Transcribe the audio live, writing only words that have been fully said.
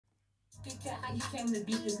cat, how you came to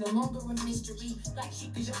be is no longer a mystery. Black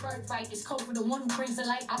sheep is your birthright. It's code for the one who brings the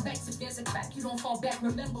light. I vex if there's a crack, you don't fall back.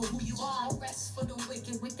 Remember who you are. No rest for the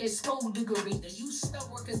wicked with their skullduggery. The use spell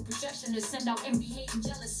workers' projection to send out envy, hate, and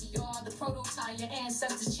jealousy. You are the prototype, your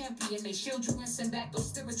ancestors champion. They shield you and send back those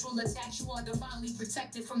spiritual attacks. You are divinely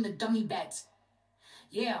protected from the dummy bats.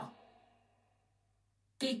 Yeah.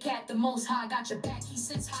 Big cat, the most high, got your back. He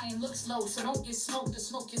sits high and looks low, so don't get smoked or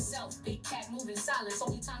smoke yourself. Big cat, move in silence.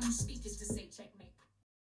 Only time you speak is to say checkmate.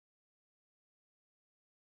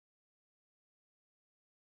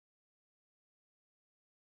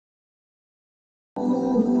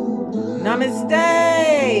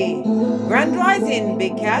 Namaste! Grand Rising,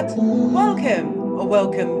 Big Cat. Welcome or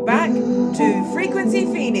welcome back to Frequency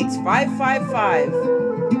Phoenix 555.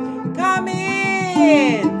 Come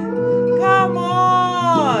in! Come on!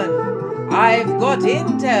 I've got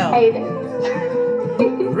intel.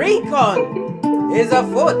 Recon is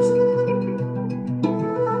afoot.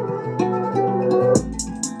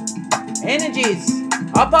 Energies,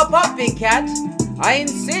 up, Big Cat. I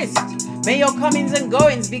insist. May your comings and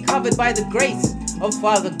goings be covered by the grace of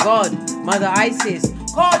Father God, Mother Isis.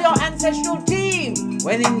 Call your ancestral team.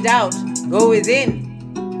 When in doubt, go within.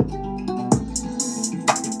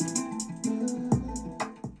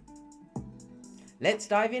 Let's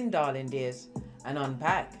dive in, darling dears, and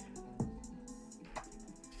unpack.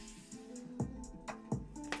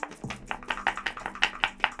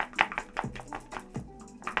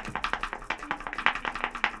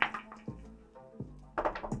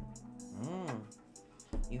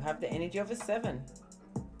 You have the energy of a 7.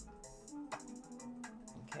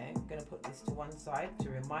 Okay, I'm going to put this to one side to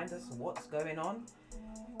remind us what's going on.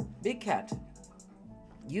 Big Cat.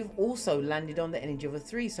 You've also landed on the energy of a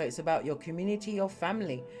 3, so it's about your community, your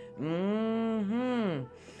family.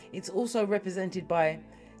 It's also represented by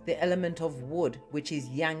the element of wood, which is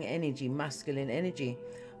yang energy, masculine energy.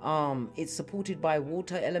 It's supported by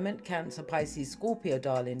water element, Cancer, Pisces, Scorpio,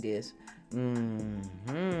 darling dears.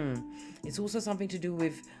 It's also something to do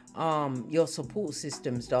with your support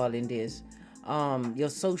systems, darling dears. Your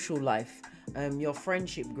social life, your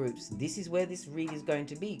friendship groups. This is where this read is going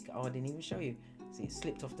to be. Oh, I didn't even show you. See, it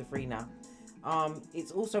slipped off the 3 now.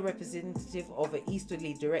 It's also representative of an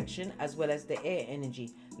easterly direction as well as the air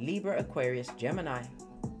energy, Libra, Aquarius, Gemini.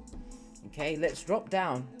 Okay, let's drop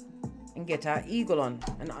down and get our eagle on,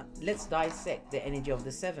 and let's dissect the energy of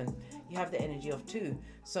the 7. You have the energy of 2,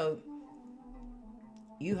 so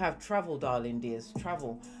you have travel, darling dears,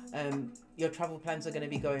 travel. Your travel plans are going to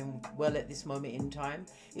be going well at this moment in time.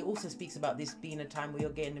 It also speaks about this being a time where you're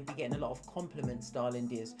going to be getting a lot of compliments, darling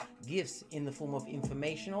dears. Gifts in the form of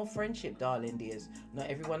information or friendship, darling dears. Not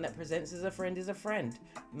everyone that presents as a friend is a friend.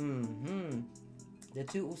 The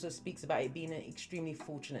 2 also speaks about it being an extremely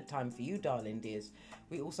fortunate time for you, darling dears.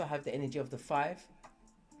 We also have the energy of the 5.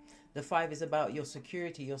 The 5 is about your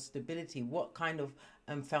security, your stability, what kind of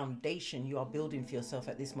foundation you are building for yourself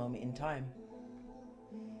at this moment in time.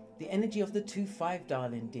 The energy of the 2-5,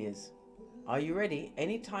 darling dears. Are you ready?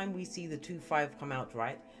 Anytime we see the 2-5 come out,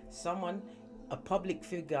 right? Someone, a public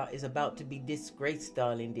figure, is about to be disgraced,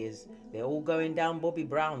 darling dears. They're all going down Bobby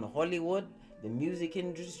Brown, Hollywood, the music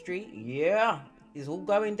industry. Yeah, it's all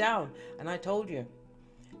going down. And I told you,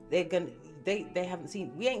 they haven't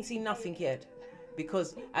seen, we ain't seen nothing yet.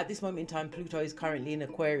 Because at this moment in time, Pluto is currently in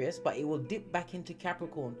Aquarius, but it will dip back into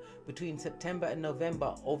Capricorn between September and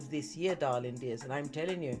November of this year, darling dears. And I'm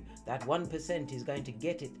telling you, that 1% is going to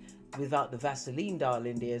get it without the Vaseline,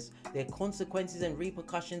 darling dears. Their consequences and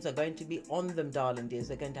repercussions are going to be on them, darling dears.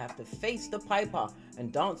 They're going to have to face the piper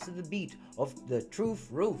and dance to the beat of the truth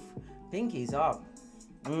roof. Pinkies up.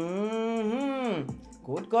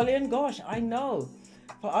 Good golly and gosh, I know.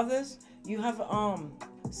 For others, you have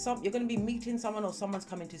you're going to be meeting someone, or someone's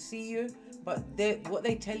coming to see you, but what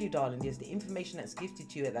they tell you, darling, is the information that's gifted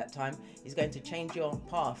to you at that time is going to change your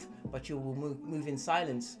path, but you will move in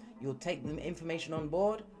silence. You'll take the information on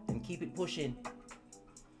board and keep it pushing.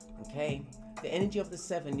 Okay, the energy of the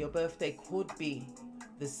 7, your birthday could be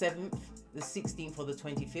the 7th, the 16th, or the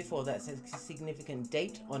 25th, or that's a significant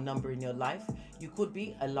date or number in your life. You could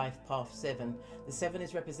be a life path 7. The 7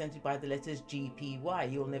 is represented by the letters GPY.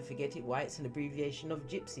 You'll never forget it. Why? It's an abbreviation of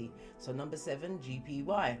gypsy. So number 7,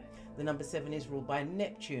 GPY. The number 7 is ruled by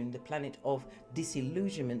Neptune, the planet of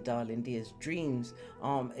disillusionment, darling dears, dreams,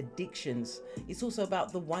 addictions. It's also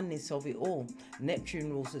about the oneness of it all.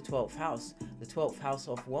 Neptune rules the 12th house. The 12th house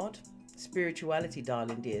of what? Spirituality,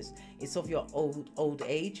 darling dears. It's of your old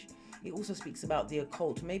age. It also speaks about the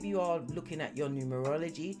occult. Maybe you are looking at your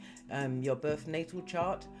numerology, your birth natal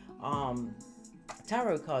chart,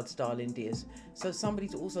 tarot cards, darling dears. So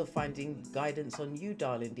somebody's also finding guidance on you,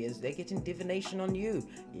 darling dears. They're getting divination on you.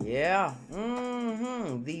 Yeah.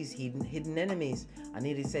 These hidden enemies. I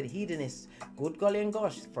nearly said hedonists. Good golly and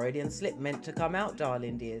gosh, Freudian slip meant to come out,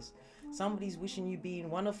 darling dears. Somebody's wishing you be in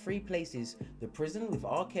one of three places. The prison with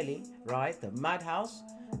R. Kelly, right? The madhouse,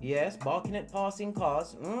 yes, barking at passing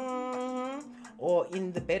cars. Or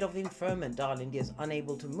in the bed of infirmment, darling dears,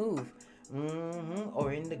 unable to move.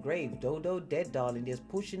 Or in the grave, dodo dead, darling dears,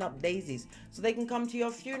 pushing up daisies so they can come to your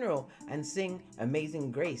funeral and sing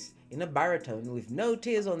Amazing Grace in a baritone with no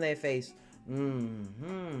tears on their face.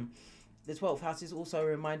 The 12th house is also a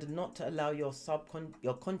reminder not to allow your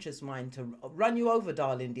conscious mind to run you over,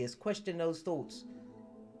 darling dears. Question those thoughts.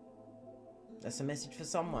 That's a message for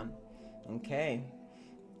someone. Okay.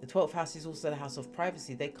 The 12th house is also the house of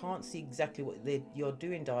privacy. They can't see exactly what you're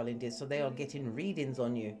doing, darling dears, so they are getting readings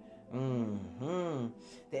on you. The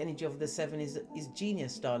energy of the 7 is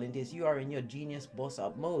genius, darling dears. You are in your genius boss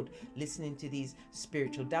up mode, listening to these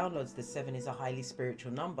spiritual downloads. The 7 is a highly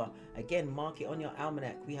spiritual number. Again, mark it on your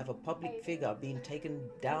almanac. We have a public figure being taken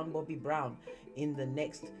down, Bobby Brown, in the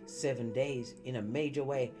next 7 days in a major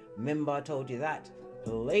way. Remember I told you that?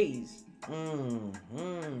 Please.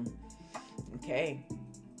 Okay.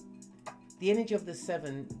 The energy of the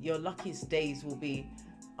 7, your luckiest days will be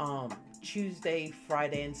Tuesday,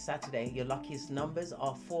 Friday and Saturday. Your luckiest numbers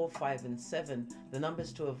are 4, 5 and 7. The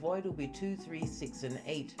numbers to avoid will be 2, 3, 6 and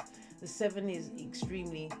 8. The 7 is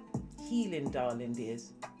extremely healing, darling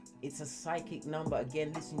dears. It's a psychic number.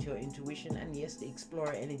 Again, listen to your intuition, and yes, the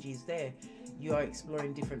explorer energy is there. You are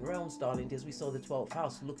exploring different realms, darling dears. We saw the 12th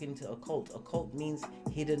house. Look into occult. Occult means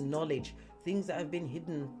hidden knowledge, things that have been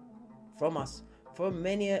hidden from us for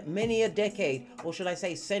many a decade, or should I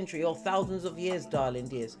say century or thousands of years, darling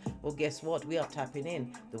dears. Well, guess what? We are tapping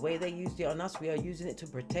in. The way they used it on us, we are using it to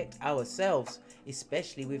protect ourselves,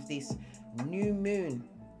 especially with this new moon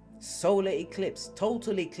solar eclipse,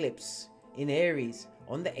 total eclipse in Aries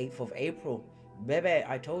on the 8th of April. Baby,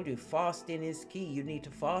 I told you, fasting is key. You need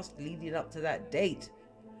to fast leading up to that date,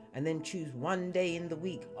 and then choose one day in the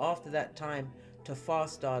week after that time to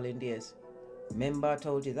fast, darling dears. Remember I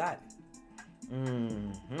told you that.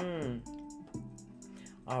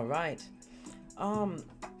 All right.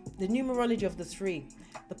 The numerology of the 3.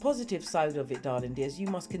 The positive side of it, darling dears, you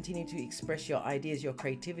must continue to express your ideas, your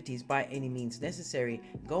creativities by any means necessary.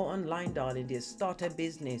 Go online, darling dears. Start a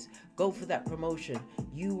business. Go for that promotion.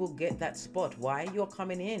 You will get that spot. Why? You're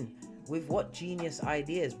coming in with what? Genius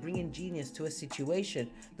ideas, bringing genius to a situation.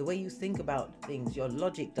 The way you think about things, your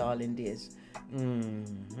logic, darling dears.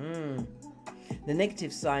 The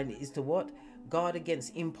negative side is to what? Guard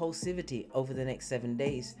against impulsivity over the next 7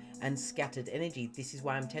 days and scattered energy. This is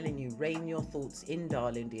why I'm telling you, rein your thoughts in,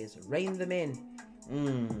 darling dears. Rein them in.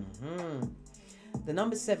 The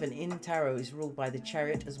number 7 in tarot is ruled by the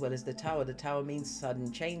Chariot as well as the Tower. The Tower means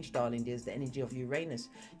sudden change, darling dears, the energy of Uranus.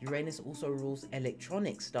 Uranus also rules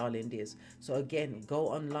electronics, darling dears. So again, go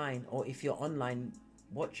online, or if you're online,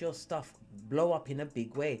 watch your stuff blow up in a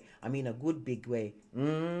big way. I mean a good big way.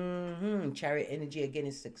 Chariot energy again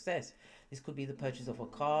is success. This could be the purchase of a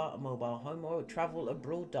car, a mobile home, or travel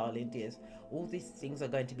abroad, darling dears. All these things are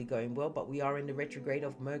going to be going well, but we are in the retrograde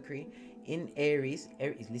of Mercury in Aries.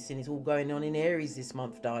 Aries, listen, it's all going on in Aries this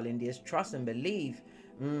month, darling dears. Trust and believe.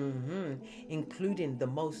 Including the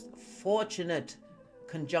most fortunate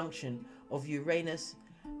conjunction of Uranus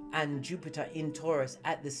and Jupiter in Taurus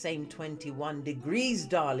at the same 21 degrees,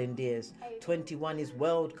 darling dears. 21 is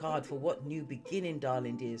world card for what? New beginning,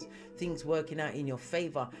 darling dears. Things working out in your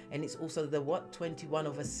favor. And it's also the what? 21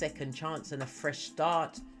 of a second chance and a fresh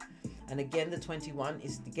start. And again, the 21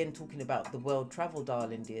 is again talking about the world travel,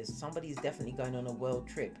 darling dears. Somebody is definitely going on a world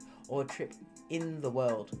trip, or a trip in the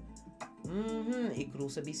world. It could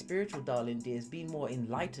also be spiritual, darling dears. Be more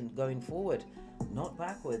enlightened going forward, not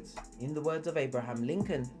backwards, in the words of Abraham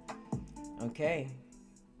Lincoln. Okay,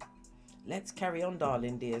 let's carry on,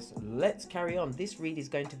 darling dears. Let's carry on. This read is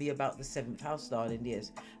going to be about the 7th house, darling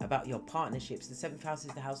dears, about your partnerships. The 7th house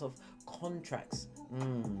is the house of contracts,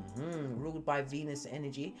 ruled by Venus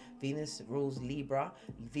energy. Venus rules Libra.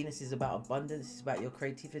 Venus is about abundance. It's about your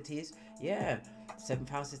creativities. Yeah. 7th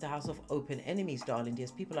house is the house of open enemies, darling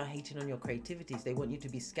dears. People are hating on your creativities. They want you to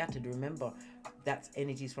be scattered. Remember, that's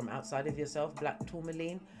energies from outside of yourself. Black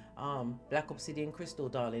tourmaline, black obsidian crystal,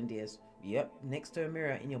 darling dears. Yep, next to a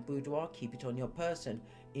mirror in your boudoir. Keep it on your person.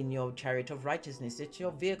 In your chariot of righteousness, it's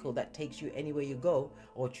your vehicle that takes you anywhere you go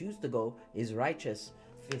or choose to go is righteous.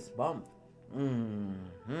 Fist bump.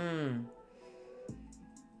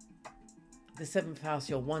 The The 7th house,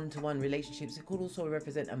 your one-to-one relationships. It could also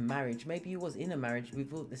represent a marriage. Maybe you was in a marriage. We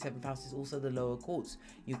thought the 7th house is also the lower courts.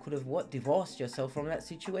 You could have divorced yourself from that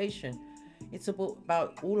situation. It's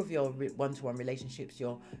about all of your one-to-one relationships,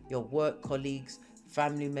 your work colleagues,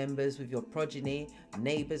 family members, with your progeny,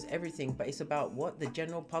 neighbors, everything. But it's about what? The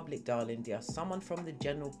general public, darling dear. Someone from the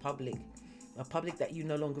general public, a public that you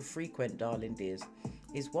no longer frequent, darling dears,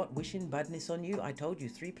 is what? Wishing badness on you. I told you,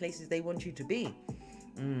 3 places they want you to be.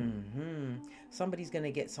 Somebody's going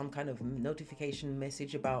to get some kind of notification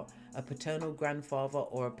message about a paternal grandfather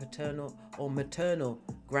or a paternal or maternal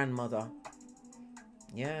grandmother.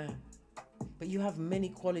 Yeah. But you have many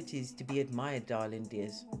qualities to be admired, darling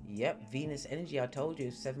dears. Yep, Venus energy, I told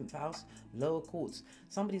you, 7th house, lower courts.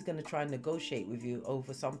 Somebody's going to try and negotiate with you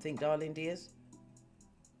over something, darling dears.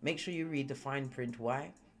 Make sure you read the fine print.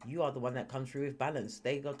 Why? You are the one that comes through with balance.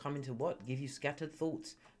 They are coming to what? Give you scattered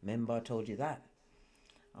thoughts. Remember, I told you that.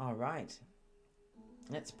 All right.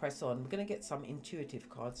 Let's press on. We're going to get some intuitive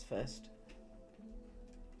cards first.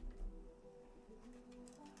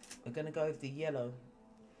 We're going to go with the yellow.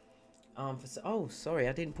 Oh, sorry,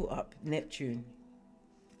 I didn't put up Neptune.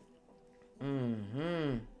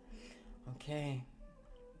 Okay.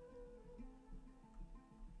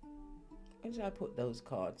 Where did I put those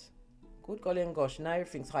cards? Good golly and gosh, now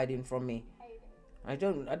everything's hiding from me. I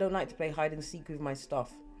don't like to play hide and seek with my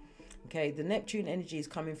stuff. Okay, the Neptune energy is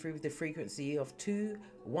coming through with the frequency of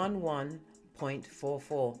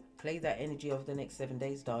 211.44. Play that energy over the next 7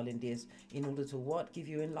 days, darling dears, in order to what? Give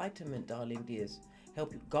you enlightenment, darling dears.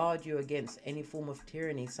 Help guard you against any form of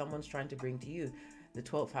tyranny someone's trying to bring to you. The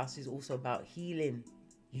 12th house is also about healing.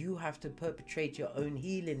 You have to perpetrate your own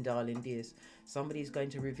healing, darling dears. Somebody is going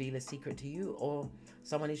to reveal a secret to you, or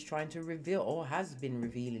someone is trying to reveal or has been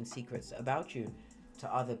revealing secrets about you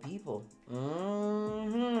to other people.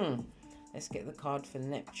 Let's get the card for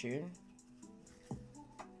Neptune.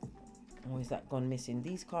 Or is that gone missing?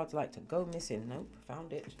 These cards like to go missing. Nope,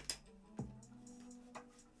 found it.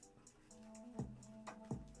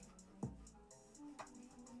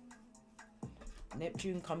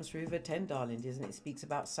 Neptune comes through with a 10, darling, isn't it? It speaks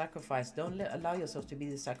about sacrifice. Don't allow yourself to be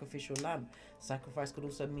the sacrificial lamb. Sacrifice could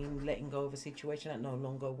also mean letting go of a situation that no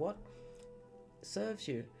longer what? Serves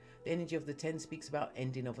you. The energy of the 10 speaks about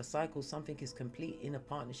ending of a cycle. Something is complete in a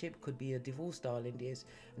partnership. Could be a divorce, darling dears.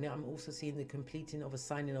 Now I'm also seeing the completing of a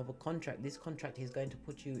signing of a contract. This contract is going to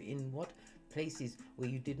put you in what? Places where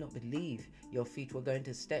you did not believe your feet were going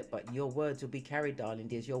to step, but your words will be carried, darling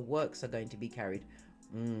dears. Your works are going to be carried.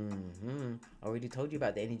 I already told you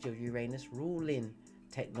about the energy of Uranus ruling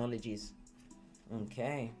technologies.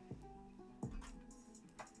 Okay.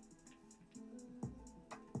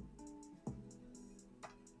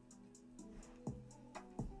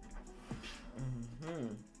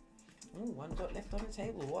 Oh, 1 dot left on the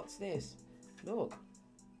table. What's this? Look,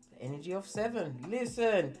 the energy of 7.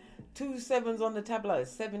 Listen, 2 7s on the tableau.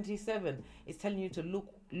 77. It's telling you to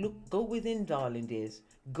look, go within, darling dears.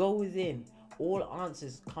 Go within. All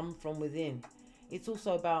answers come from within. It's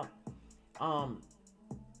also about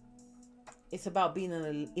it's about being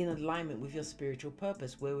in alignment with your spiritual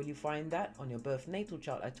purpose. Where will you find that? On your birth natal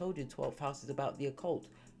chart. I told you 12th house is about the occult,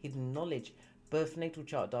 hidden knowledge. Birth natal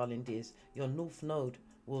chart, darling dears. Your north node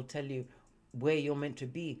will tell you where you're meant to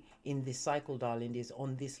be in this cycle, darling dears,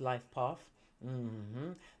 on this life path.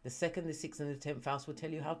 The 2nd, the 6th, and the 10th house will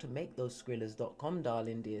tell you how to make those skrillers.com,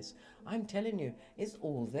 darling dears. I'm telling you, it's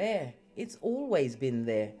all there. It's always been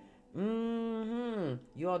there.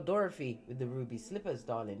 You are Dorothy with the ruby slippers,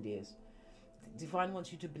 darling dears. Divine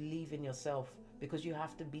wants you to believe in yourself, because you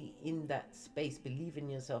have to be in that space. Believe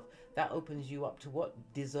in yourself. That opens you up to what?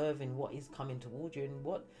 Deserving what is coming toward you, and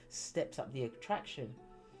what steps up the attraction.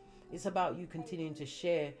 It's about you continuing to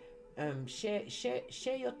share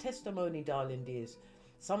your testimony, darling dears.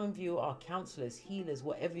 Some of you are counselors, healers,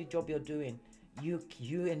 whatever job you're doing. You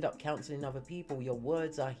end up counseling other people. Your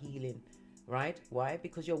words are healing, right? Why?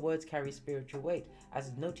 Because your words carry spiritual weight,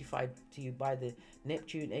 as notified to you by the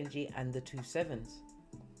Neptune energy and the 2 7s.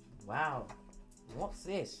 Wow, what's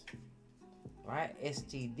this? Right,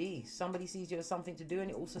 STD. Somebody sees you as something to do,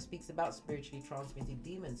 and it also speaks about spiritually transmitted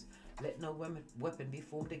demons. Let no weapon be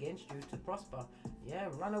formed against you to prosper. Yeah,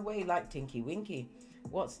 run away like Tinky Winky.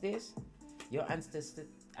 What's this? Your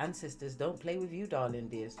ancestors don't play with you, darling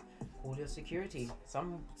dears. Call your security.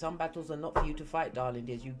 Some battles are not for you to fight, darling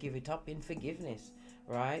dears. You give it up in forgiveness,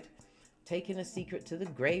 right? Taking a secret to the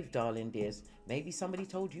grave, darling dears. Maybe somebody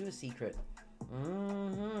told you a secret.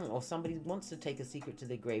 Or somebody wants to take a secret to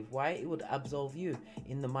their grave. Why? It would absolve you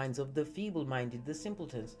in the minds of the feeble-minded, the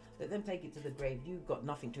simpletons. Let them take it to the grave. You've got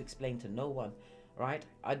nothing to explain to no one. right?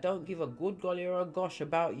 I don't give a good golly or a gosh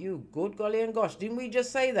about you. Good golly and gosh. Didn't we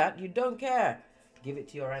just say that? You don't care. Give it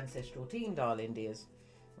to your ancestral team, darling dears.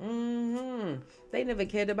 They never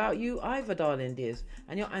cared about you either, darling dears.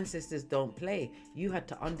 And your ancestors don't play. You had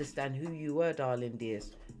to understand who you were, darling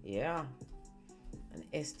dears. Yeah. An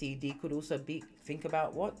STD could also be, think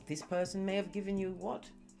about what? This person may have given you what?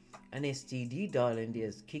 An STD, darling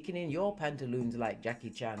dears. Kicking in your pantaloons like Jackie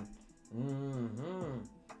Chan.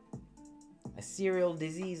 A serial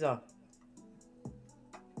diseaser.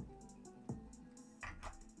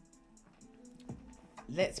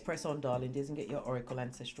 Let's press on, darling dears, and get your oracle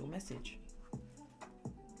ancestral message.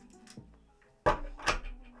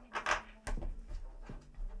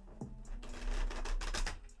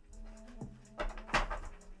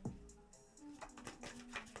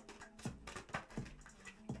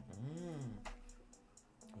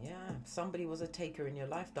 Yeah, somebody was a taker in your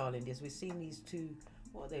life, darling dears. We've seen these two,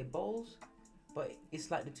 what are they, bowls? But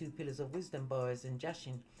it's like the two pillars of wisdom, Boaz and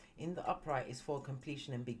Jashin. In the upright is for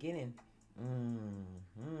completion and beginning.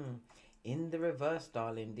 In the reverse,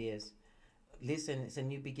 darling dears, listen, it's a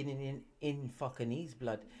new beginning in fucking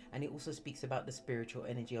blood. And it also speaks about the spiritual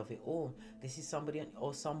energy of it all. This is somebody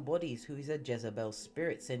or somebody's who is a Jezebel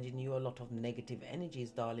spirit, sending you a lot of negative energies,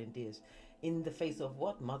 darling dears, in the face of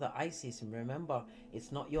what? Mother Isis. And remember,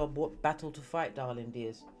 it's not your battle to fight, darling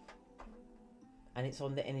dears. And it's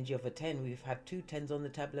on the energy of a 10. We've had 2 10s on the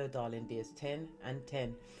tableau, darling dears. 10 and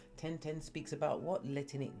 10. 10 speaks about what?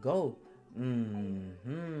 Letting it go.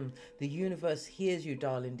 The universe hears you,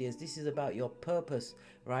 darling dears. This is about your purpose,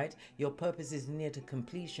 right? Your purpose is near to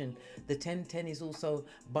completion. The 1010 is also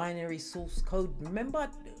binary source code. Remember,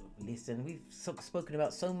 listen, we've spoken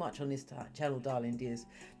about so much on this channel, darling dears.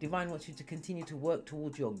 Divine wants you to continue to work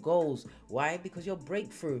towards your goals. Why? Because your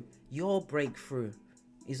breakthrough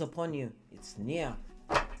is upon you. It's near.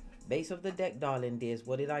 Base of the deck, darling dears.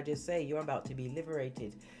 What did I just say? You're about to be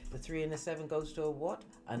liberated. The 3 and the 7 goes to a what?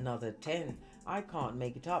 Another 10. I can't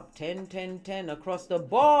make it up. 10, 10, 10 across the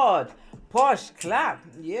board. Posh, clap.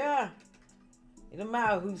 Yeah. It don't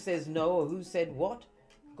matter who says no or who said what.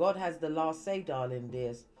 God has the last say, darling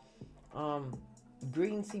dears.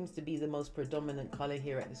 Green seems to be the most predominant color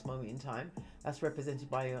here at this moment in time. That's represented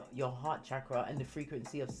by your heart chakra and the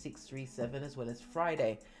frequency of 637, as well as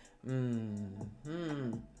Friday.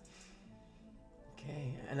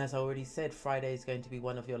 Okay, and as I already said, Friday is going to be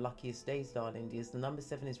one of your luckiest days, darling dears. The number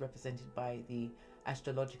 7 is represented by the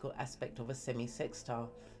astrological aspect of a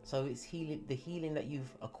semi-sextile. So it's healing, the healing that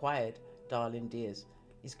you've acquired, darling dears,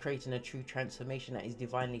 is creating a true transformation that is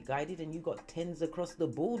divinely guided. And you got 10s across the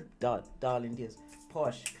board, darling dears.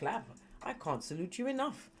 Posh, clap. I can't salute you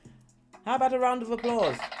enough. How about a round of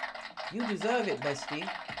applause? You deserve it, bestie.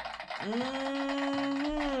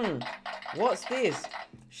 What's this?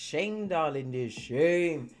 Shame, darling dears,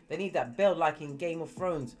 shame. They need that bell like in Game of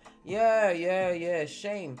Thrones. Yeah,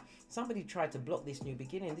 shame. Somebody tried to block this new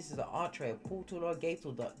beginning. This is an archway, a portal or a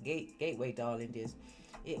gateway, darling dears.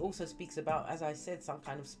 It also speaks about, as I said, some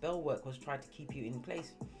kind of spell work was tried to keep you in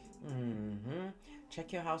place.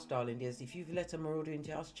 Check your house, darling dears. If you've let a marauder into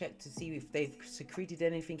your house, check to see if they've secreted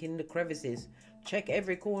anything in the crevices. Check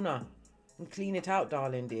every corner and clean it out,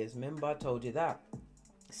 darling dears. Remember, I told you that.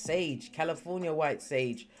 Sage, California white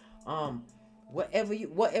sage,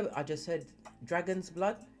 whatever I just said, dragon's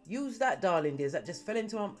blood, use that, darling dears. That just fell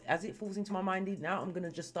into my, as it falls into my mind now, I'm gonna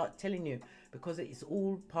just start telling you, because it's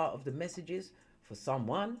all part of the messages for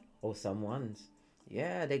someone or someone's.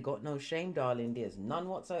 Yeah, they got no shame, darling dears, none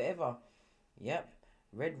whatsoever. Yep,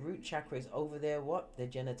 red root chakra is over there, what? Their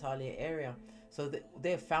genitalia area. So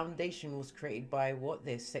their foundation was created by what?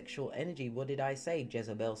 Their sexual energy. What did I say?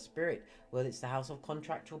 Jezebel spirit. Well, it's the house of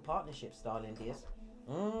contractual partnerships, darling dears.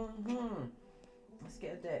 Let's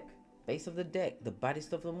get a deck. Base of the deck, the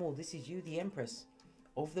baddest of them all. This is you, the Empress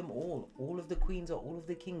of them all. All of the queens or all of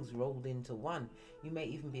the kings rolled into one. You may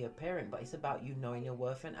even be a parent, but it's about you knowing your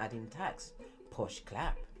worth and adding tax. Posh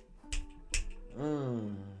clap.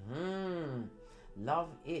 Love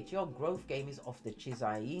it. Your growth game is off the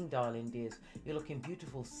chizayin, darling dears. You're looking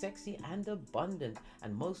beautiful, sexy and abundant,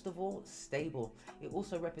 and most of all, stable. It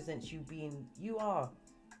also represents you being, you are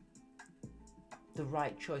the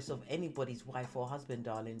right choice of anybody's wife or husband,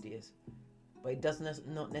 darling dears. But it does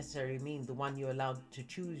not necessarily mean the one you're allowed to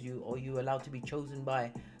choose you, or you allowed to be chosen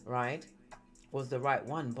by, right, was the right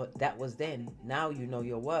one. But that was then. Now you know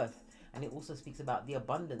your worth. And it also speaks about the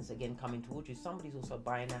abundance again coming towards you. Somebody's also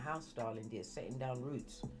buying a house, darling dear, setting down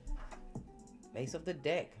roots. Base of the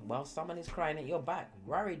deck, while someone is crying at your back,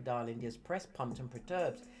 worried, darling dears, pressed, pumped and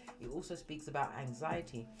perturbed. It also speaks about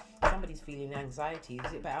anxiety. Somebody's feeling anxiety.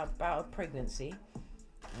 Is it about a pregnancy?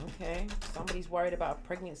 Okay, somebody's worried about a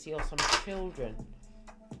pregnancy or some children.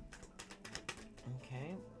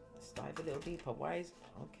 Okay, let's dive a little deeper. Why is,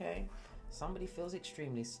 okay, somebody feels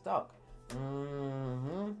extremely stuck.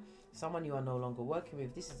 Someone you are no longer working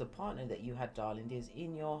with. This is a partner that you had, darling dears,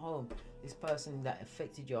 in your home. This person that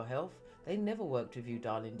affected your health, they never worked with you,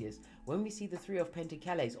 darling dears. When we see the Three of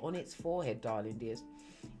Pentacles on its forehead, darling dears,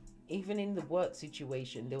 even in the work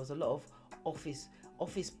situation, there was a lot of office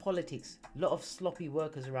politics, a lot of sloppy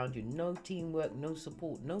workers around you, no teamwork, no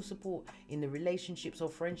support in the relationships or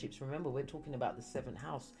friendships. Remember, we're talking about the 7th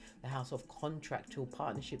house, the house of contractual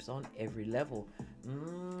partnerships on every level.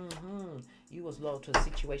 You was loyal to a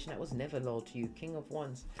situation that was never loyal to you. King of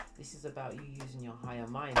Wands, this is about you using your higher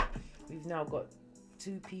mind. We've now got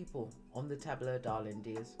 2 people on the tableau, darling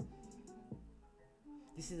dears.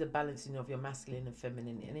 This is a balancing of your masculine and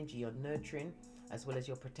feminine energy, your nurturing as well as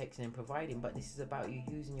your protecting and providing. But this is about you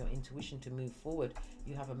using your intuition to move forward.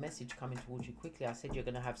 You have a message coming towards you quickly. I said you're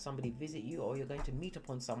going to have somebody visit you, or you're going to meet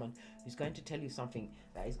upon someone who's going to tell you something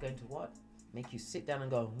that is going to what? Make you sit down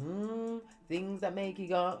and go, things that make you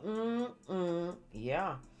go,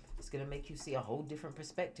 yeah. It's going to make you see a whole different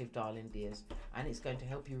perspective, darling dears. And it's going to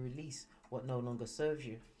help you release what no longer serves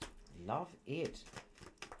you. Love it.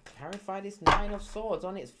 Clarify this 9 of Swords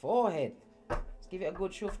on its forehead. Let's give it a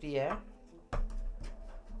good shufty, yeah?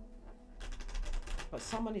 But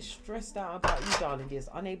someone is stressed out about you, darling dears,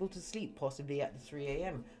 unable to sleep, possibly at the 3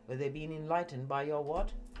 a.m. where they're being enlightened by your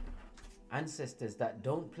what? Ancestors that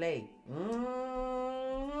don't play.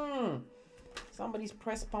 Somebody's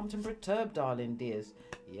press pumped and perturbed, darling dears.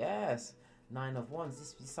 Yes. 9 of Wands.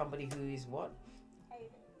 This is somebody who is what?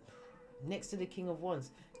 Next to the King of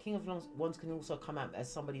Wands. King of Wands can also come out as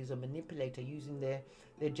somebody who's a manipulator, using their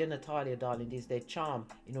genitalia, darling dears, their charm,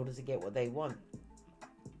 in order to get what they want.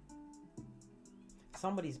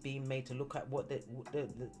 Somebody's being made to look at what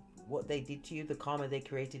they did to you, the karma they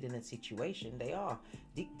created in a situation. They are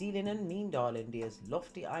dealing and mean, darling dears.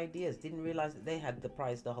 Lofty ideas. Didn't realize that they had the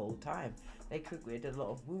prize the whole time. They created a lot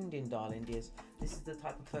of wounding, darling dears. This is the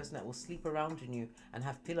type of person that will sleep around in you and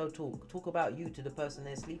have pillow talk about you to the person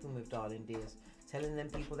they're sleeping with, darling dears. Telling them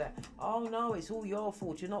people that, oh no, it's all your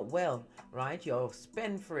fault, you're not well, right? You're a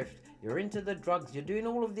spendthrift, you're into the drugs, you're doing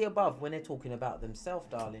all of the above, when they're talking about themselves,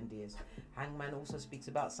 darling dears. Hangman also speaks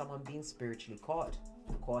about someone being spiritually caught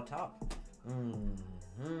up.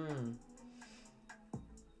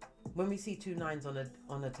 When we see 2 9s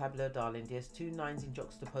on a tableau, darling dears, 2 9s in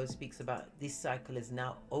juxtapose speaks about this cycle is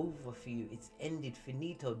now over for you. It's ended,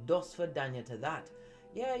 finito, dos for Danya to that.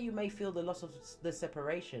 Yeah, you may feel the loss of the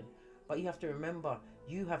separation, but you have to remember,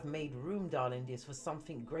 you have made room, darling dears, for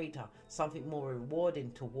something greater, something more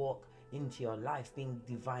rewarding to walk into your life, being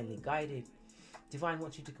divinely guided. Divine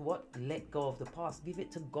wants you to what? Let go of the past. Give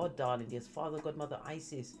it to God, darling dears. Father, God, Mother,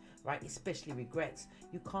 Isis, right? Especially regrets.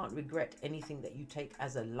 You can't regret anything that you take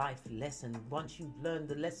as a life lesson once you've learned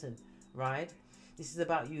the lesson, right? This is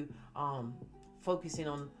about you focusing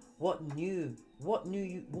on what new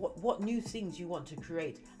things you want to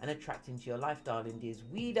create and attract into your life, darling dears.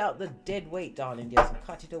 Weed out the dead weight, darling dears, and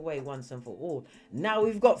cut it away once and for all. Now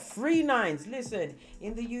we've got 3 9s. Listen,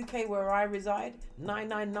 in the UK where I reside,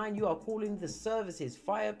 999, you are calling the services,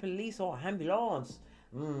 fire, police, or ambulance.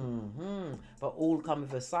 But all come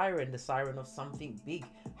with a siren, the siren of something big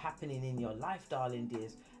happening in your life, darling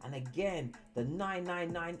dears. And again, the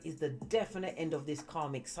 999 is the definite end of this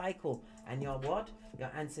karmic cycle. And your what?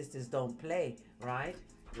 Your ancestors don't play, right?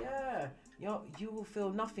 Yeah, you will feel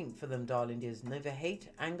nothing for them, darling dears. Never hate,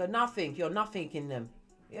 anger, nothing. You're nothing in them.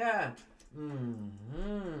 Yeah.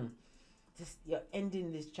 You're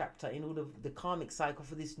ending this chapter in order the karmic cycle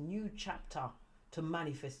for this new chapter to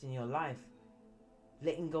manifest in your life.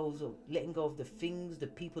 Letting go of the things, the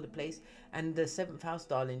people, the place. And the 7th house,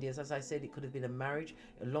 darling dears, as I said, it could have been a marriage,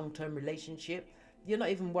 a long-term relationship. You're not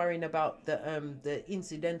even worrying about the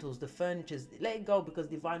incidentals, the furnitures. Let it go, because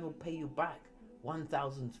divine will pay you back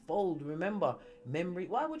 1,000-fold. Remember, memory.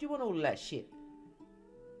 Why would you want all of that shit?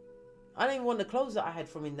 I don't even want the clothes that I had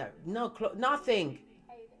from in that. No, nothing.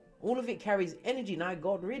 All of it carries energy. Now I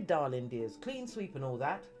got rid, darling dears. Clean sweep and all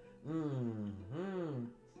that.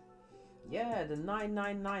 Yeah, the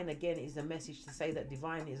 999 again is a message to say that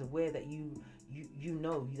divine is aware that you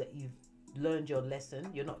know that you've learned your lesson.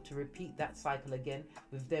 You're not to repeat that cycle again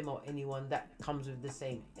with them or anyone that comes with the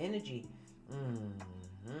same energy.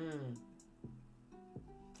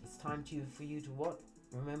 It's time for you to what?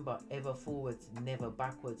 Remember, ever forwards, never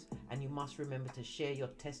backwards. And you must remember to share your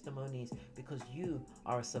testimonies, because you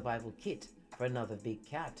are a survival kit for another big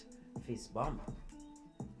cat. Fist bump.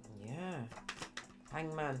 Yeah.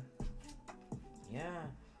 Hangman. Yeah.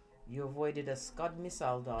 You avoided a Scud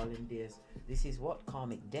missile, darling dears. This is what?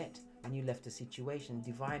 Karmic debt. When you left a situation,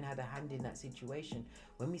 divine had a hand in that situation.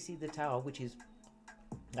 When we see the Tower, which is,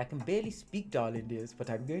 I can barely speak, darling dears, but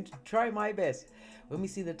I'm going to try my best. When we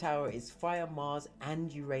see the Tower, it's fire, Mars, and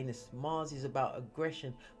Uranus. Mars is about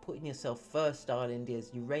aggression, putting yourself first, darling dears.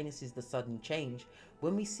 Uranus is the sudden change.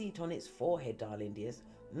 When we see it on its forehead, darling dears,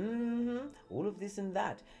 all of this and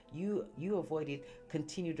that, you avoided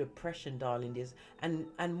continued oppression, darling dears,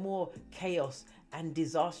 and more chaos and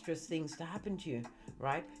disastrous things to happen to you,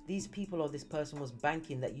 right? These people or this person was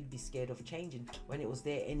banking that you'd be scared of changing, when it was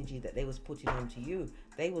their energy that they was putting onto you.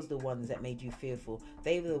 They was the ones that made you fearful.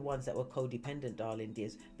 They were the ones that were codependent, darling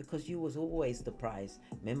dears, because you was always the prize.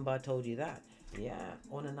 Remember I told you that? Yeah,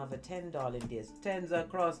 on another 10, darling dears. 10s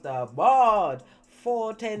across the board.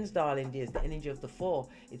 4 10s, darling dears. The energy of the 4.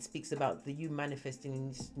 It speaks about you manifesting in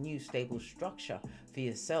this new stable structure for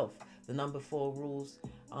yourself. The number 4 rules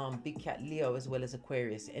Big Cat Leo as well as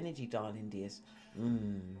Aquarius energy, darling dears.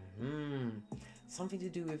 Something to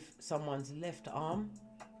do with someone's left arm.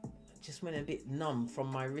 Just went a bit numb from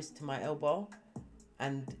my wrist to my elbow.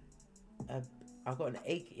 And I've got an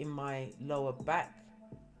ache in my lower back.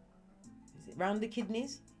 Is it round the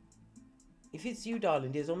kidneys? If it's you,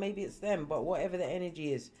 darling dears, or maybe it's them, but whatever the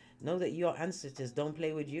energy is, know that your ancestors don't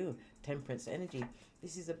play with you. Temperance energy.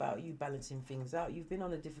 This is about you balancing things out. You've been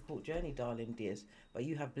on a difficult journey, darling dears, but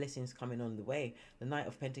you have blessings coming on the way. The Knight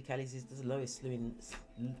of Pentacles is the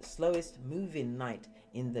slowest moving knight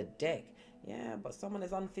in the deck. Yeah, but someone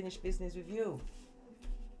has unfinished business with you.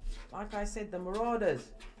 Like I said, the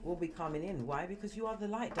marauders will be coming in. Why? Because you are the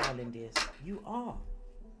light, darling dears. You are.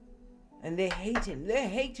 And they're hating. They're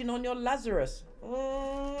hating on your Lazarus.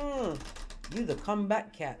 You the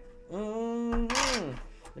comeback cat.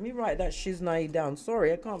 Let me write that shiznai down.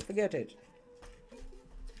 Sorry, I can't forget it.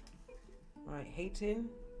 Right, hating.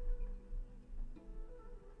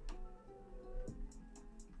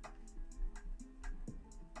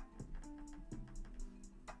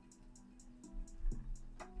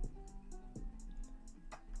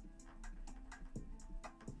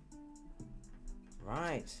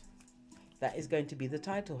 Right. That is going to be the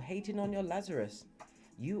title. Hating on your Lazarus.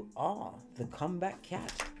 You are the comeback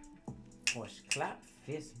cat. Push, clap,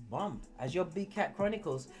 fist, bump. As your Big Cat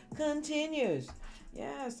Chronicles continues.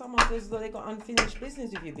 Yeah, someone feels as though they got unfinished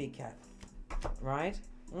business with your Big Cat. Right?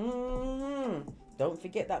 Don't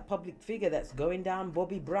forget that public figure that's going down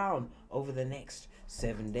Bobby Brown over the next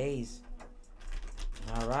 7 days.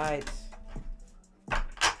 All right.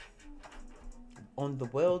 On the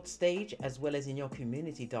world stage as well as in your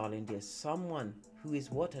community, darling, there's someone who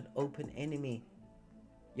is what? An open enemy.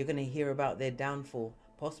 You're going to hear about their downfall,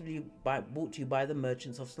 possibly brought to you by the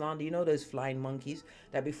merchants of slander. You know those flying monkeys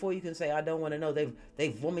that before you can say I don't want to know,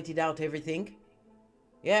 they've vomited out everything.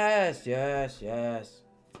 Yes, yes, yes.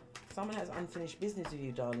 Someone has unfinished business with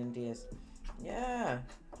you, darling dears. Yeah.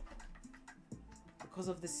 Because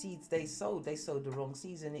of the seeds they sowed the wrong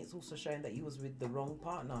seeds, and it's also showing that you was with the wrong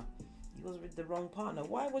partner. You was with the wrong partner.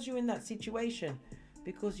 Why was you in that situation?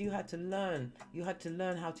 Because you had to learn. You had to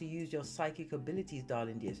learn how to use your psychic abilities,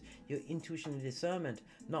 darling dears. Your intuition and discernment.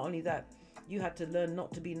 Not only that, you had to learn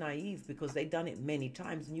not to be naive, because they've done it many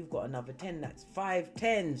times, and you've got another 10. That's 5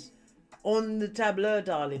 10s on the tableau,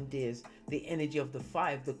 darling dears. The energy of the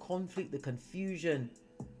 5, the conflict, the confusion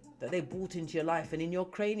that they brought into your life and in your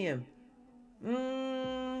cranium.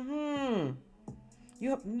 You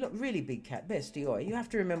have really, Big Cat, bestie, you have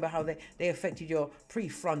to remember how they affected your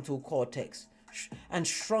prefrontal cortex and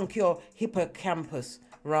shrunk your hippocampus,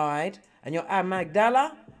 right? And your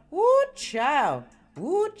amygdala. Woo chow.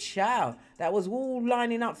 Woo chow. That was all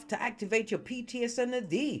lining up to activate your PTS and the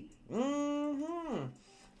D.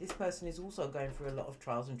 This person is also going through a lot of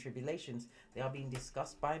trials and tribulations. They are being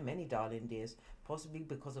discussed by many, darling dears, possibly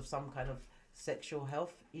because of some kind of sexual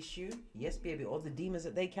health issue. Yes, baby, or the demons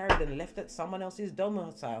that they carried and left at someone else's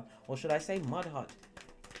domicile, or should I say mud hut.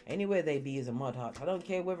 Anywhere they be is a mud hut. I don't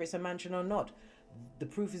care whether it's a mansion or not. The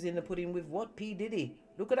proof is in the pudding with what? P. Diddy.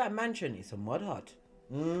 Look at that mansion. It's a mud hut.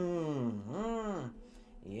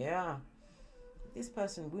 Yeah. This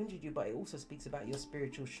person wounded you, but it also speaks about your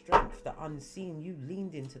spiritual strength, the unseen. You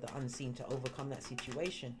leaned into the unseen to overcome that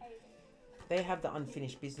situation. They have the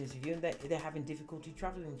unfinished business with you, and they're having difficulty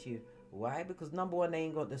traveling to you. Why? Because number one, they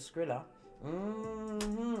ain't got the Skrilla.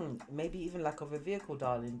 Maybe even lack of a vehicle,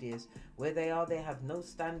 darling dears. Where they are, they have no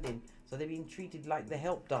standing. So they're being treated like the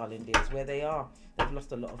help, darling dears. Where they are, they've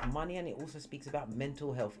lost a lot of money, and it also speaks about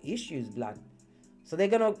mental health issues, blood. So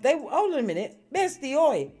hold on a minute, bestie,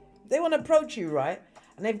 oi. They want to approach you, right?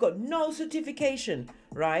 And they've got no certification,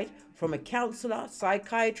 right, from a counselor,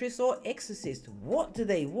 psychiatrist, or exorcist. What do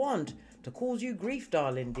they want to cause you grief,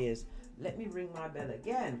 darling dears? Let me ring my bell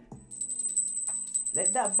again.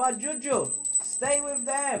 Let that bad juju stay with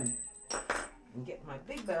them. And get my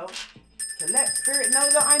big bell to let spirit know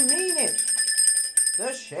that I mean it.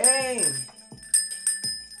 The shame.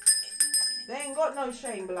 They ain't got no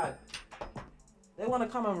shame, blood. They want to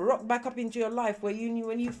come and rock back up into your life where you knew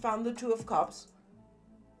when you found the Two of Cups.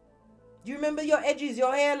 Do you remember your edges,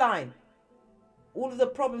 your hairline? All of the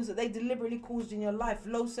problems that they deliberately caused in your life.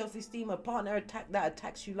 Low self-esteem, a partner attack that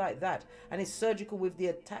attacks you like that. And it's surgical with the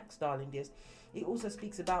attacks, darling dears. It also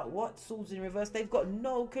speaks about what? Swords in reverse. They've got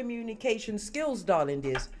no communication skills, darling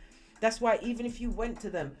dears. That's why even if you went to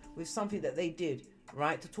them with something that they did,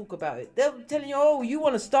 right, to talk about it, they're telling you, oh, you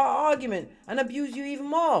want to start an argument and abuse you even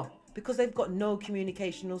more because they've got no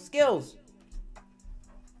communicational skills.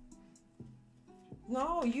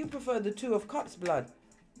 No, you prefer the Two of Cups, blood.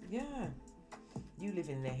 Yeah. You live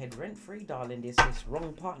in their head rent-free, darling. This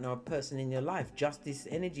wrong partner or person in your life. Justice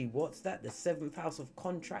energy. What's that? The 7th house of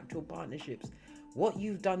contractual partnerships. What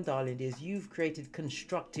you've done, darling, is you've created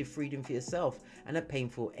constructive freedom for yourself and a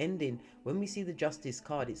painful ending. When we see the Justice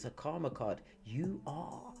card, it's a karma card. You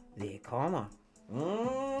are their karma.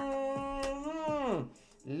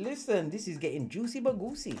 Listen, this is getting juicy but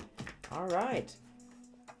goosey. All right.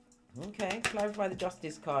 Okay, clarify the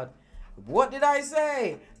Justice card. What did I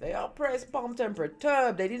say? They are oppressed, pumped and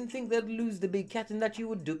perturbed. They didn't think they'd lose the big cat and that you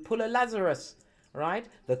would pull a Lazarus, right?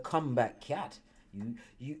 The comeback cat.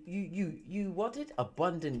 You what it?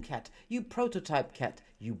 Abundant cat. You prototype cat.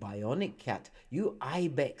 You bionic cat. You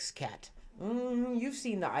ibex cat. You've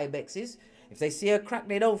seen the ibexes. If they see a crack,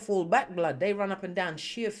 they don't fall back, blood. They run up and down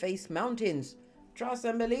sheer face mountains. Trust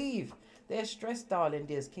and believe. They're stressed, darling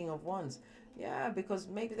dears. King of Wands. Yeah, because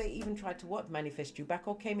maybe they even tried to what? Manifest you back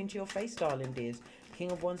or came into your face, darling dears.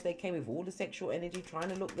 King of Wands, they came with all the sexual energy, trying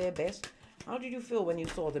to look their best. How did you feel when you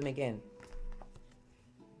saw them again?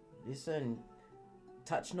 Listen,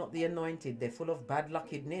 touch not the anointed. They're full of bad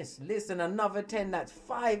luckiness. Listen, another 10, that's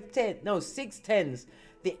 5 10. No, 6 10s.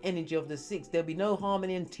 The energy of the 6. There'll be no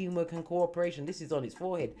harmony and teamwork and cooperation. This is on its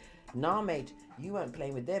forehead. Nah, mate, you weren't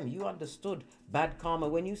playing with them. You understood bad karma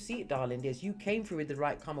when you see it, darling. Yes, you came through with the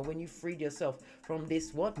right karma when you freed yourself from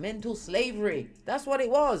this, what? Mental slavery. That's what it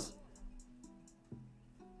was.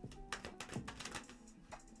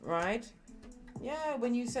 Right? Yeah,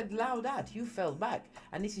 when you said loud at, you fell back.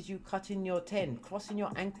 And this is you cutting your 10, crossing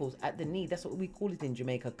your ankles at the knee. That's what we call it in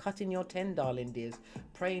Jamaica. Cutting your 10, darling dears.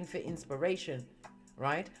 Praying for inspiration,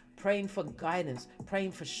 right? Praying for guidance,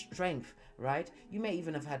 praying for strength, right? You may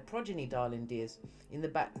even have had progeny, darling dears. In the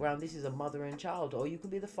background, this is a mother and child, or you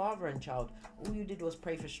could be the father and child. All you did was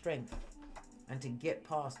pray for strength and to get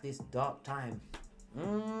past this dark time.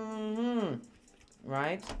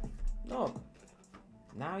 Right? Look.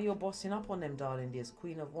 Now you're bossing up on them, darling dears.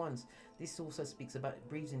 Queen of Wands. This also speaks about,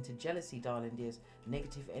 breathes into jealousy, darling dears.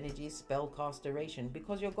 Negative energy, spell castoration,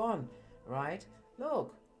 because you're gone, right?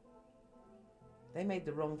 Look. They made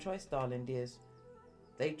the wrong choice, darling dears.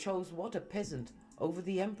 They chose what? A peasant over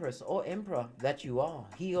the empress or emperor that you are.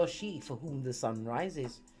 He or she for whom the sun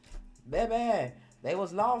rises. Baby, they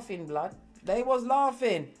was laughing, blood. They was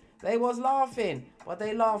laughing. They was laughing. But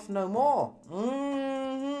they laugh no more.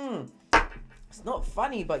 It's not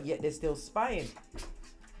funny, but yet they're still spying.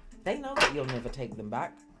 They know that you'll never take them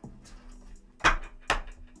back.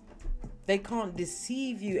 They can't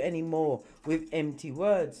deceive you anymore with empty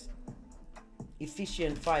words.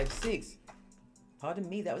 Ephesians 5:6. Pardon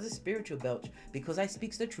me, that was a spiritual belch. Because I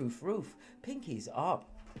speaks the truth, roof. Pinkies up.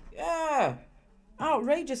 Yeah.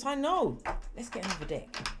 Outrageous, I know. Let's get another deck.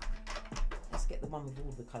 Let's get the one with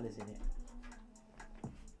all the colours in it.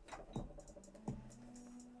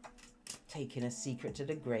 Taking a secret to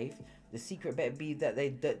the grave. The secret better be that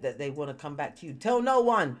they want to come back to you. Tell no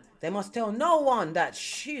one. They must tell no one that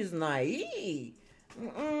she's naive.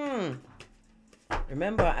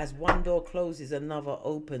 Remember, as one door closes, another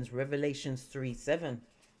opens. Revelations 3:7.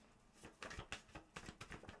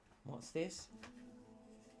 What's this?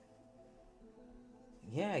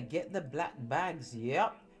 Yeah, get the black bags.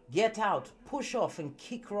 Yep. Get out, push off and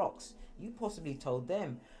kick rocks. You possibly told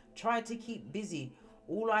them. Try to keep busy.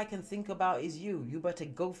 All I can think about is you. You better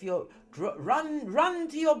go for your... Run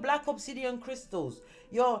to your black obsidian crystals.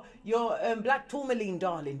 Your black tourmaline,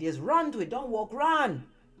 darling. Just run to it. Don't walk, run.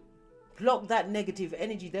 Block that negative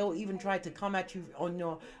energy. They'll even try to come at you on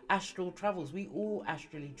your astral travels. We all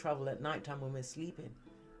astrally travel at nighttime when we're sleeping.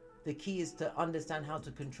 The key is to understand how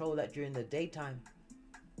to control that during the daytime.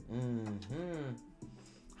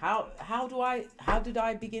 How did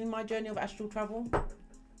I begin my journey of astral travel?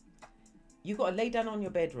 You got to lay down on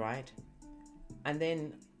your bed, right? And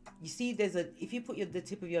then you see if you put the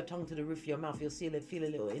tip of your tongue to the roof of your mouth, you'll feel a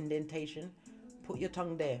little indentation. Put your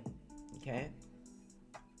tongue there, okay?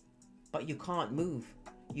 But you can't move.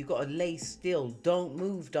 You got to lay still. Don't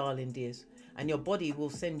move, darling dears. And your body will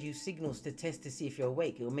send you signals to test to see if you're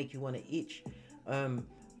awake. It'll make you want to itch.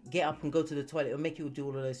 Get up and go to the toilet. It'll make you do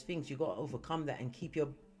all of those things. You got to overcome that and keep your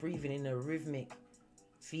breathing in a rhythmic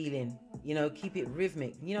feeling. You know, keep it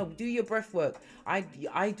rhythmic. You know, do your breath work. I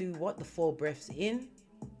do what? The 4 breaths in.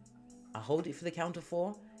 I hold it for the count of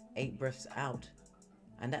 4. 8 breaths out.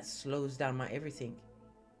 And that slows down my everything.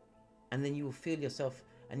 And then you will feel yourself,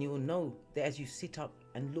 and you will know that as you sit up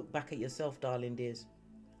and look back at yourself, darling dears,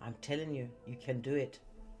 I'm telling you, you can do it.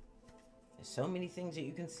 There's so many things that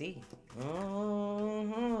you can see.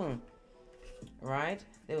 Right?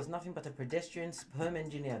 There was nothing but a pedestrian sperm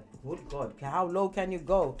engineer. Good God, how low can you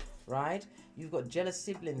go? Right? You've got jealous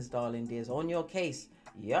siblings, darling dears, on your case.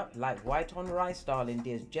 Yep, like white on rice, darling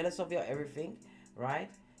dears. Jealous of your everything,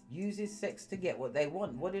 right? Uses sex to get what they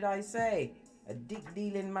want. What did I say? A dick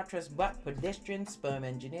dealing mattress back pedestrian sperm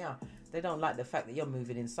engineer. They don't like the fact that you're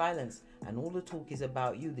moving in silence, and all the talk is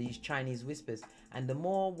about you, these Chinese whispers. And the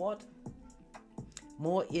more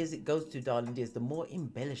more ears it goes to, darling dears, the more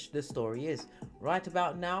embellished the story is. Right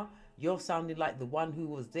about now, you're sounding like the one who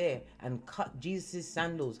was there and cut Jesus'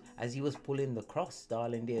 sandals as he was pulling the cross,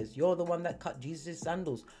 darling dears. You're the one that cut Jesus'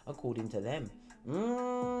 sandals, according to them.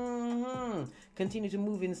 Continue to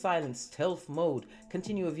move in silence, stealth mode.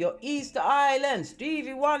 Continue with your Easter Island,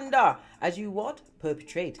 Stevie Wonder, as you what?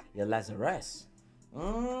 Perpetrate your Lazarus.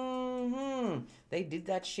 They did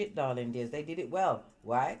that shit, darling dears. They did it well.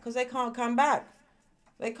 Why? Because they can't come back.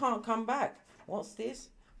 They can't come back. What's this?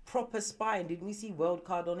 Proper spy. Didn't we see world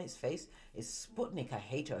card on its face? It's Sputnik, a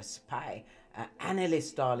hater, a spy, an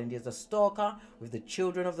analyst, darling dears, a stalker with the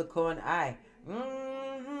children of the Koan eye.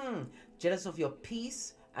 Jealous of your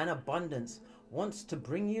peace and abundance, wants to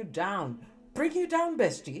bring you down. Bring you down,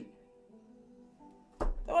 bestie.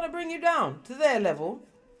 They want to bring you down to their level.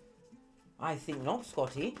 I think not,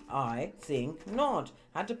 Scotty. I think not.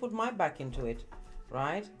 Had to put my back into it,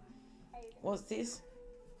 right? What's this?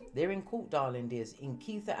 They're in court, darling dears, in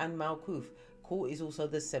Keitha and Malkuth. Court is also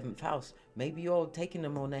the 7th house. Maybe you're taking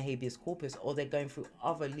them on a habeas corpus, or they're going through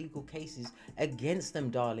other legal cases against them,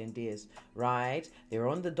 darling dears, right? They're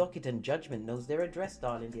on the docket, and judgment knows their address,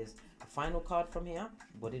 darling dears. A final card from here.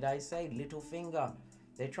 What did I say? Little finger.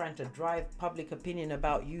 They're trying to drive public opinion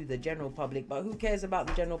about you, the general public, but who cares about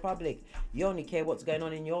the general public? You only care what's going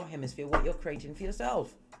on in your hemisphere, what you're creating for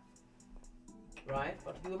yourself, right?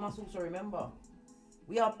 But we must also remember,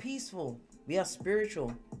 we are peaceful, we are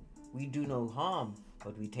spiritual, we do no harm,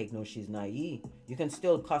 but we take no shiznai. You can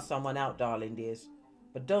still cuss someone out, darling dears,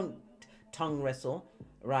 but don't tongue wrestle,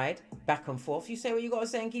 right? Back and forth. You say what you got to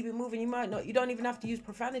say and keep it moving. You might not. You don't even have to use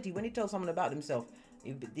profanity when you tell someone about themselves.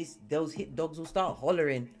 Those hit dogs will start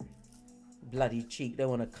hollering. Bloody cheek. They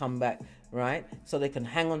want to come back, right? So they can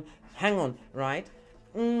hang on, right?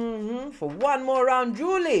 For one more round,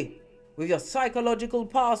 Julie. With your psychological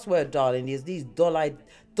password, darling, is these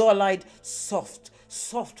dull-eyed, soft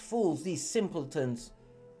fools, these simpletons.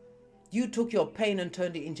 You took your pain and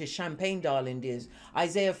turned it into champagne, darling dears.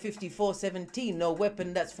 Isaiah 54:17, no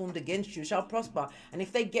weapon that's formed against you shall prosper. And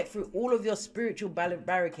if they get through all of your spiritual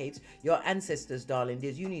barricades, your ancestors, darling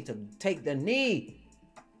dears, you need to take the knee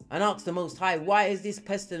and ask the Most High, why is this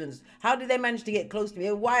pestilence? How did they manage to get close to me?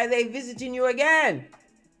 And why are they visiting you again?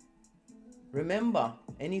 Remember,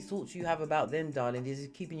 any thoughts you have about them, darling, is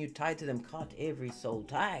keeping you tied to them. Cut every soul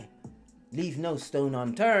tie. Leave no stone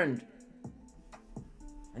unturned.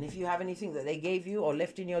 And if you have anything that they gave you or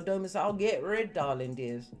left in your domicile, get rid, darling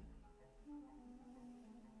dears.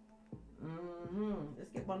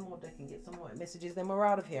 Let's get one more deck and get some more messages, then we're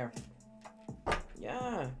out of here.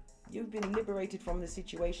 Yeah, you've been liberated from the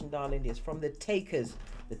situation, darling dears, from the takers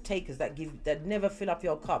that never fill up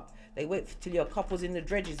your cup. They wait till your cup was in the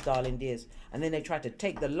dredges, darling dears, and then they try to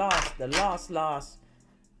take the last.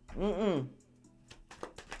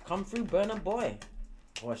 Come through, burner boy.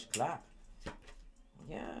 Wash clap.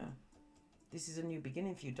 Yeah, this is a new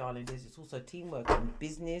beginning for you, darling dears. It's also teamwork and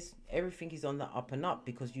business. Everything is on the up and up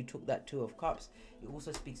because you took that 2 of Cups. It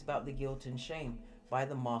also speaks about the guilt and shame by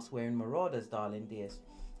the mask-wearing marauders, darling dears.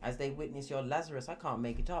 As they witness your Lazarus, I can't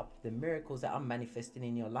make it up, the miracles that are manifesting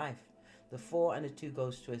in your life. The 4 and the 2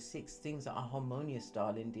 goes to a 6. Things that are harmonious,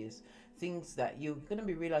 darling dears. Things that you're going to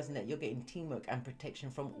be realizing that you're getting teamwork and protection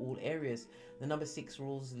from all areas. The number 6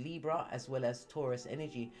 rules Libra as well as Taurus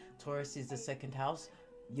energy. Taurus is the 2nd house.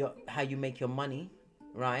 How you make your money,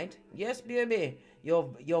 right? Yes, baby.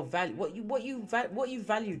 Your value, what you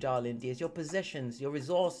value, darling dears. Your possessions, your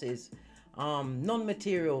resources,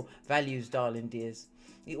 non-material values, darling dears.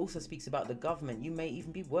 It also speaks about the government. You may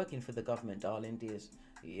even be working for the government, darling dears.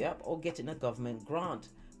 Yep, or getting a government grant.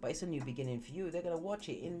 But it's a new beginning for you. They're gonna watch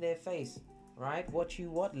it in their face, right? Watch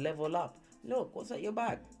you what? Level up. Look, what's at your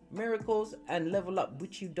back? Miracles and level up,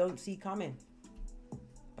 which you don't see coming.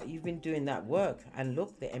 But you've been doing that work. And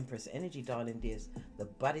look, the Empress energy, darling dears. The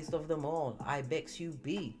baddest of them all. I begs you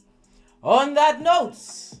be. On that note,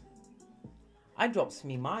 I drops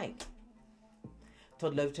me mic.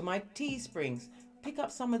 Toddle over to my Teesprings. Pick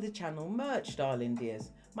up some of the channel merch, darling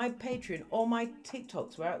dears. My Patreon or my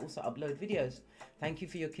TikToks, where I also upload videos. Thank you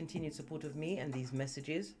for your continued support of me and these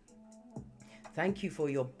messages. Thank you for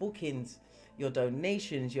your bookings, your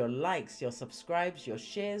donations, your likes, your subscribes, your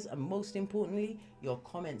shares, and most importantly, your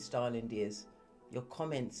comments, darling dears. Your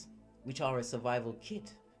comments, which are a survival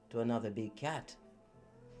kit to another big cat.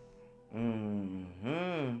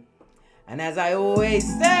 And as I always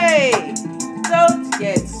say, don't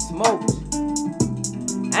get smoked.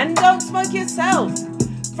 And don't smoke yourself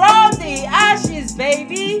from the ashes,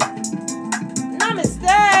 baby.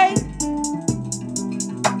 Namaste.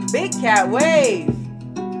 Big cat wave.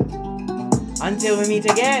 Until we meet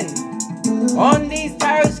again on these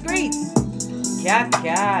tarot streets. Cat,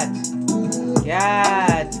 cat.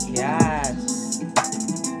 Cat, cat.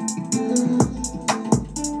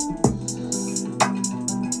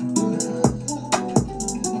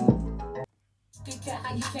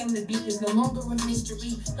 How you came to be is no longer a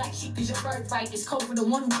mystery. Like sheep is your birthright. It's code for the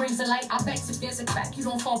one who brings the light. I bet if there's a crack, you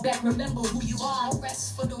don't fall back. Remember who you are. No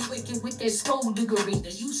rest for the wicked with their skullduggery.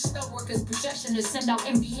 The you spell workers' possession to send out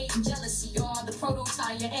envy, hate, and jealousy. You are the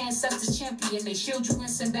prototype, your ancestors champion. They shield you and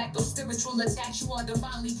send back those spiritual attacks. You are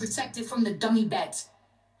divinely protected from the dummy bats.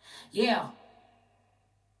 Yeah.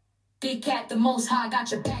 Big cat, the most high, got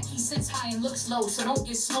your back. He sits high and looks low, so don't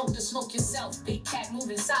get smoked or smoke yourself. Big cat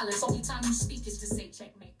moving silence. Only time you speak is to say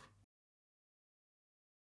checkmate.